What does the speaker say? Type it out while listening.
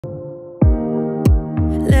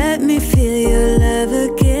Let me feel your love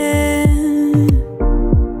again,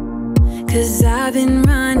 'cause I've been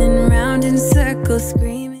running round in circles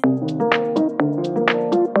screaming.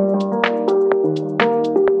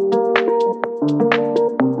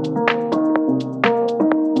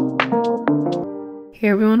 Hey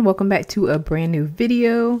everyone, welcome back to a brand new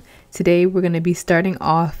video. Today we're going to be starting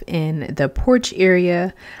off in the porch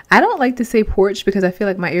area. I don't like to say porch because I feel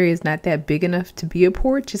like my area is not that big enough to be a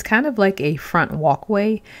porch. It's kind of like a front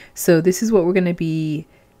walkway. So this is what we're going to be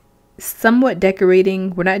somewhat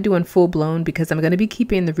decorating. We're not doing full blown because I'm going to be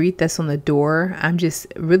keeping the wreath that's on the door. I'm just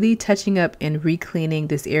really touching up and re-cleaning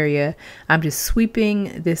this area. I'm just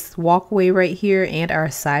sweeping this walkway right here and our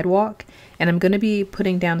sidewalk. And I'm going to be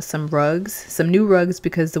putting down some rugs, some new rugs,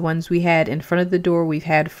 because the ones we had in front of the door we've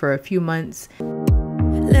had for a few months.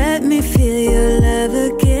 Let me feel your love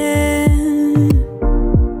again,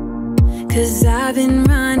 'cause I've been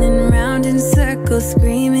running round in circles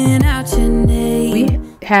screaming out your name. We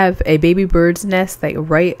have a baby bird's nest like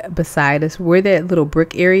right beside us where that little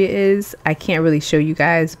brick area is. I can't really show you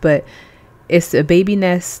guys, but it's a baby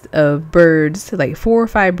nest of birds, like 4 or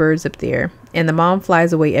 5 birds up there. And the mom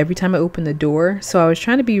flies away every time I open the door. So I was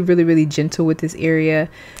trying to be really gentle with this area.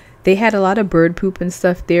 They had a lot of bird poop and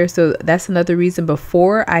stuff there. So that's another reason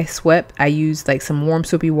before I swept, I used like some warm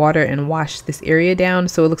soapy water and washed this area down.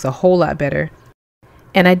 So it looks a whole lot better.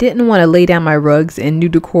 And I didn't want to lay down my rugs in new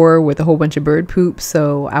decor with a whole bunch of bird poop.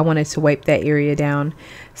 So I wanted to wipe that area down.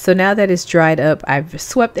 So now that it's dried up, I've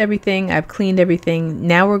swept everything. I've cleaned everything.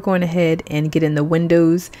 Now we're going ahead and get in the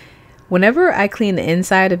windows. Whenever I clean the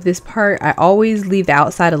inside of this part, I always leave the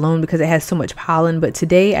outside alone because it has so much pollen, but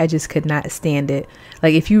today I just could not stand it.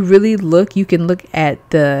 Like if you really look, you can look at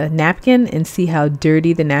the napkin and see how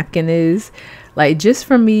dirty the napkin is. Like just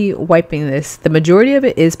from me wiping this, the majority of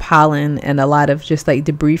it is pollen and a lot of just like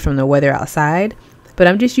debris from the weather outside. But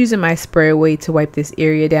I'm just using my spray away to wipe this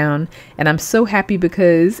area down. And I'm so happy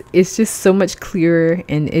because it's just so much clearer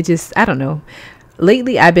and it just, I don't know.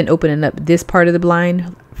 Lately, I've been opening up this part of the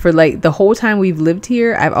blind. For like the whole time we've lived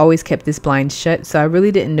here, I've always kept this blind shut. So I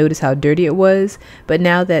really didn't notice how dirty it was. But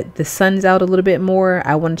now that the sun's out a little bit more,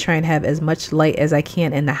 I want to try and have as much light as I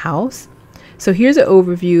can in the house. So here's an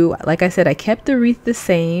overview. Like I said, I kept the wreath the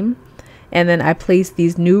same. And then I placed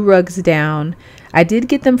these new rugs down. I did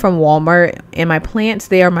get them from Walmart. And my plants,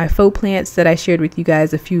 they are my faux plants that I shared with you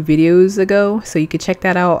guys a few videos ago. So you can check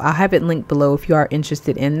that out. I'll have it linked below if you are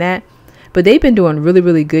interested in that. But they've been doing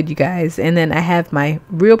really good, you guys. And then I have my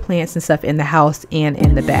real plants and stuff in the house and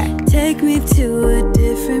in the back. Take me to a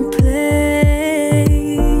different place,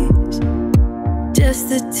 just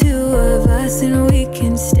the two of us, and we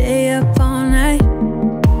can stay up all night.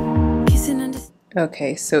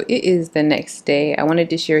 Okay, so it is the next day. I wanted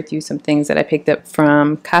to share with you some things that I picked up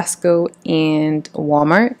from Costco and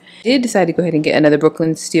Walmart. I did decide to go ahead and get another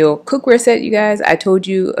Brooklyn Steel cookware set, you guys. I told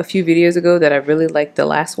you a few videos ago that I really liked the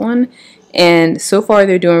last one. And so far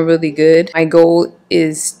they're doing really good. My goal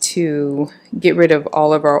is to get rid of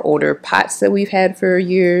all of our older pots that we've had for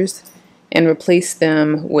years and replace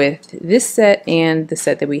them with this set and the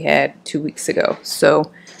set that we had 2 weeks ago.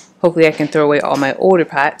 So hopefully I can throw away all my older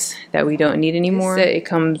pots that we don't need anymore. This set, it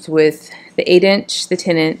comes with the 8-inch, the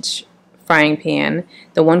 10-inch frying pan,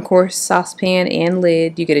 the 1-quart saucepan and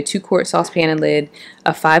lid. You get a 2-quart saucepan and lid,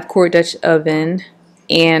 a 5-quart Dutch oven,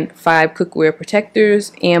 and 5 cookware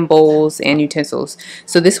protectors and bowls and utensils.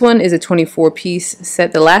 So this one is a 24-piece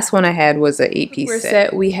set. The last one I had was an 8-piece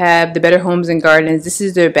set. We have the Better Homes and Gardens. This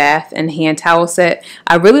is their bath and hand towel set.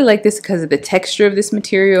 I really like this because of the texture of this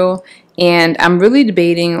material. And I'm really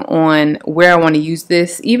debating on where I want to use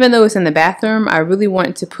this. Even though it's in the bathroom, I really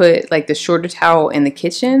want to put like the shorter towel in the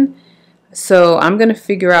kitchen. So I'm going to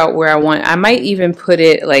figure out where I want. I might even put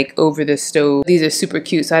it like over the stove. These are super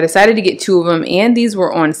cute. So I decided to get 2 of them, and these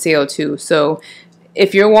were on sale too. So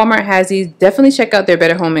if your Walmart has these, definitely check out their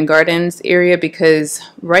Better Home and Gardens area, because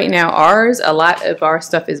right now a lot of our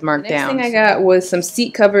stuff is marked down. Next thing I got was some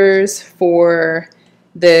seat covers for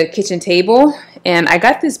the kitchen table, and I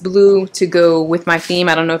got this blue to go with my theme.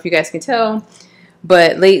 I don't know if you guys can tell,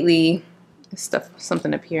 but lately,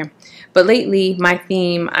 something up here. But lately, my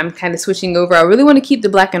theme, I'm kind of switching over. I really want to keep the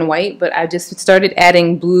black and white, but I just started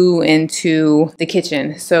adding blue into the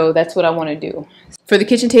kitchen. So that's what I want to do. For the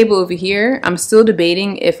kitchen table over here, I'm still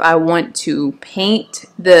debating if I want to paint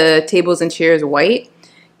the tables and chairs white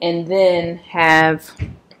and then have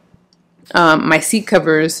my seat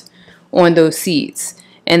covers on those seats.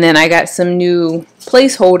 And then I got some new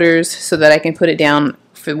placeholders so that I can put it down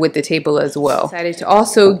with the table as well. I decided to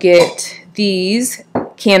also get these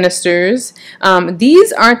canisters.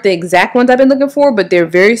 These aren't the exact ones I've been looking for, but they're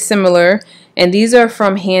very similar. And these are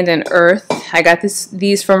from Hand and Earth. I got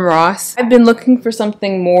these from Ross. I've been looking for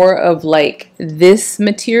something more of like this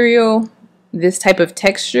material, this type of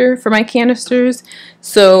texture for my canisters.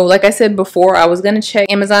 So like I said before, I was gonna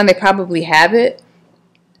check Amazon. They probably have it.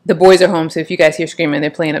 The boys are home, so if you guys hear screaming,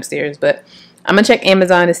 they're playing upstairs. But I'm gonna check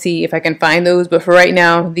Amazon to see if I can find those. But for right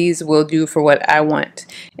now, these will do for what I want.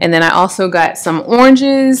 And then I also got some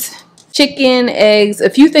oranges, chicken, eggs, a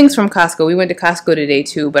few things from Costco. We went to Costco today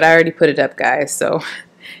too, but I already put it up, guys. So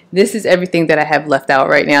this is everything that I have left out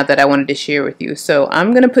right now that I wanted to share with you. So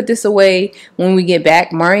I'm going to put this away when we get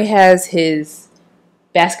back. Mari has his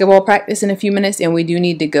basketball practice in a few minutes and we do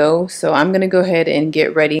need to go. So I'm going to go ahead and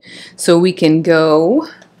get ready so we can go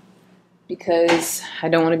because I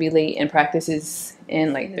don't want to be late and practice is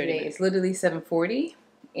in like 30 minutes. It's literally 7:40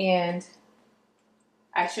 and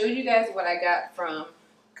I showed you guys what I got from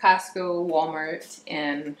Costco, Walmart,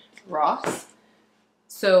 and Ross.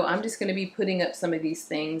 So I'm just going to be putting up some of these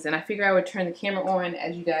things, and I figure I would turn the camera on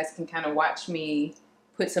as you guys can kind of watch me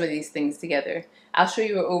put some of these things together. I'll show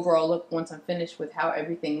you an overall look once I'm finished with how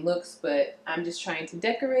everything looks, but I'm just trying to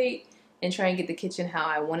decorate and try and get the kitchen how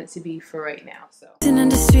I want it to be for right now. So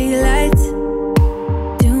under street lights,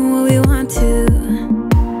 doing what we want to,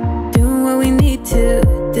 doing what we need to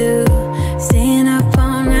do, staying up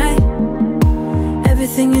all night,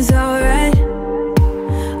 everything is alright.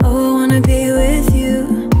 Oh, I wanna be with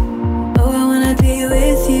you. Oh, I wanna be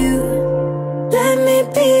with you. Let me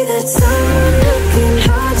be that someone who can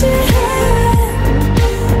hold your hand.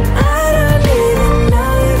 I don't even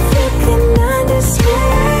know if you can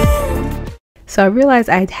understand. So I realized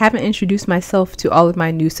I haven't introduced myself to all of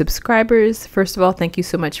my new subscribers. First of all, thank you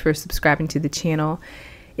so much for subscribing to the channel.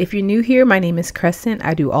 If you're new here, my name is Crescent.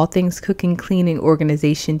 I do all things cooking, cleaning,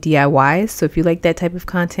 organization, DIYs. So if you like that type of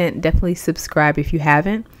content, definitely subscribe if you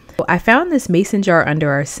haven't. I found this mason jar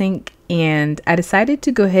under our sink and I decided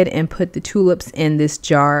to go ahead and put the tulips in this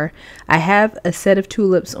jar. I have a set of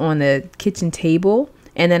tulips on the kitchen table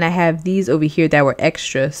and then I have these over here that were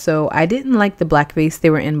extra. So I didn't like the black vase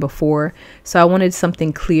they were in before. So I wanted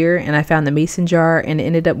something clear and I found the mason jar and it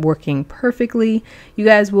ended up working perfectly. You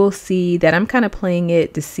guys will see that I'm kind of playing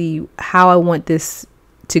it to see how I want this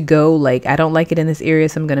to go. Like I don't like it in this area,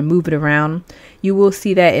 so I'm going to move it around. You will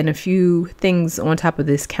see that in a few things on top of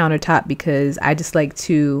this countertop because I just like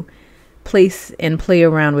to place and play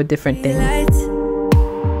around with different things.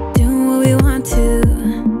 Doing what we want to,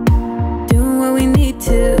 doing what we need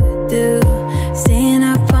to do, staying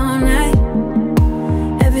up all night,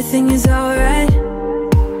 everything is alright.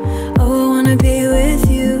 Oh, I wanna be with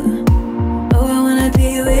you. Oh, I wanna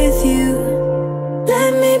be with you.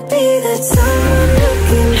 Let me be that someone who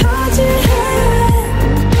can hold your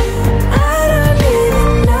hand. I don't even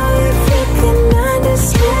know if you can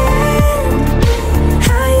understand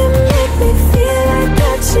how you make me feel. I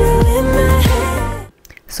got you in my head.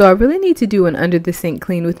 So I really need to do an under the sink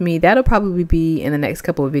clean with me. That'll probably be in the next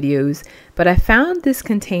couple of videos. But I found this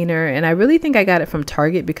container and I really think I got it from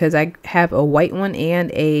Target because I have a white one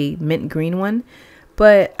and a mint green one.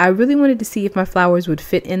 But I really wanted to see if my flowers would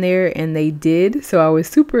fit in there and they did. So I was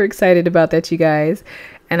super excited about that, you guys.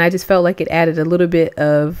 And I just felt like it added a little bit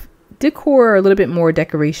of decor, a little bit more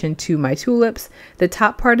decoration to my tulips. The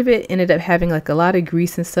top part of it ended up having like a lot of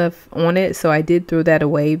grease and stuff on it. So I did throw that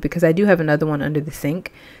away because I do have another one under the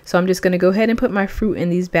sink. So I'm just going to go ahead and put my fruit in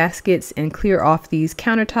these baskets and clear off these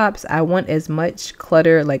countertops. I want as much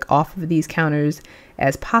clutter like off of these counters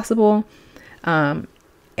as possible.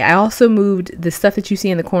 I also moved the stuff that you see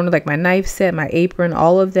in the corner, like my knife set, my apron,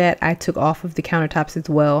 all of that I took off of the countertops as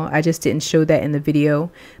well. I just didn't show that in the video.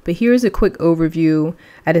 But here's a quick overview.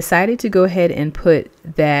 I decided to go ahead and put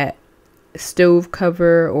that stove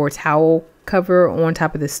cover or towel cover on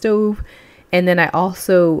top of the stove. And then I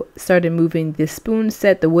also started moving this spoon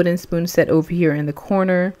set, the wooden spoon set over here in the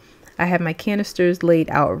corner. I have my canisters laid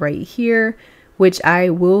out right here, which I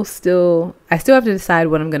still have to decide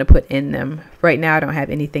what I'm going to put in them. Right now I don't have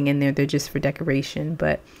anything in there. They're just for decoration,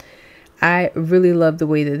 but I really love the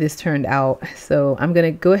way that this turned out. So I'm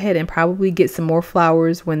going to go ahead and probably get some more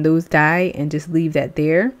flowers when those die and just leave that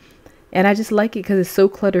there. And I just like it because it's so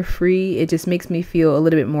clutter free. It just makes me feel a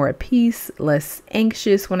little bit more at peace, less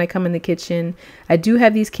anxious when I come in the kitchen. I do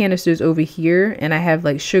have these canisters over here and I have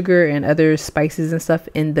like sugar and other spices and stuff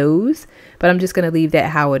in those, but I'm just going to leave that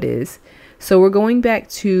how it is. So we're going back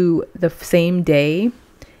to the same day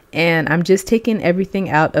and I'm just taking everything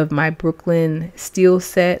out of my Brooklyn steel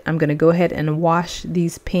set. I'm going to go ahead and wash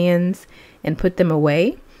these pans and put them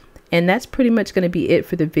away. And that's pretty much going to be it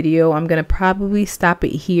for the video. I'm going to probably stop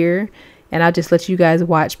it here and I'll just let you guys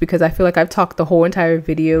watch because I feel like I've talked the whole entire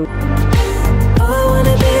video.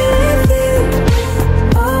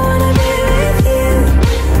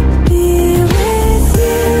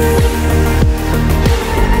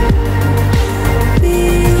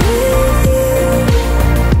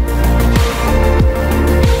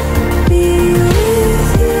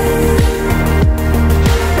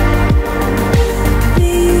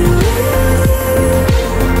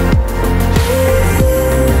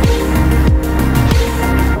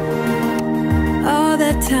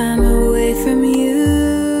 Time away from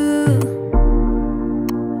you,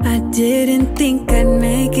 I didn't think I'd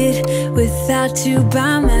make it without you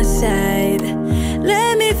by my side.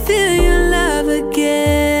 Let me feel your love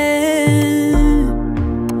again,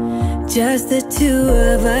 just the two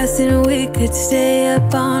of us, and we could stay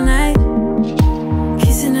up all night,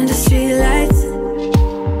 kissing under streetlights,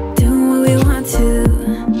 doing what we want to,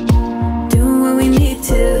 doing what we need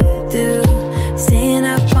to do, staying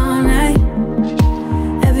up all night.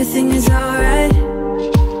 Everything is alright.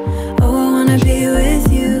 Oh, I wanna be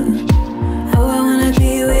with you. Oh, I wanna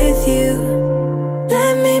be with you.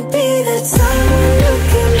 Let me be that someone who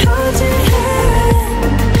can hold your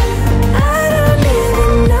hand. I don't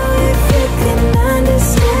even know if you can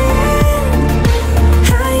understand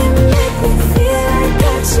how you make me feel. I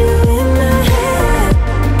got you in my head.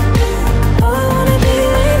 Oh, I wanna be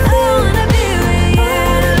with you. I wanna be with you. I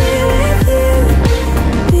wanna be with you.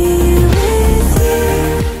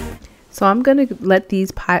 So I'm gonna let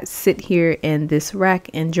these pots sit here in this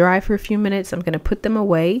rack and dry for a few minutes. I'm gonna put them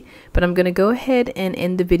away, but I'm gonna go ahead and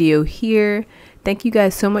end the video here. Thank you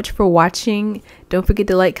guys so much for watching. Don't forget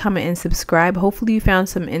to like, comment, and subscribe. Hopefully you found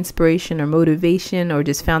some inspiration or motivation, or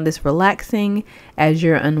just found this relaxing as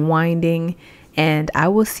you're unwinding, and I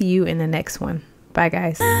will see you in the next one. Bye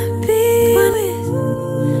guys.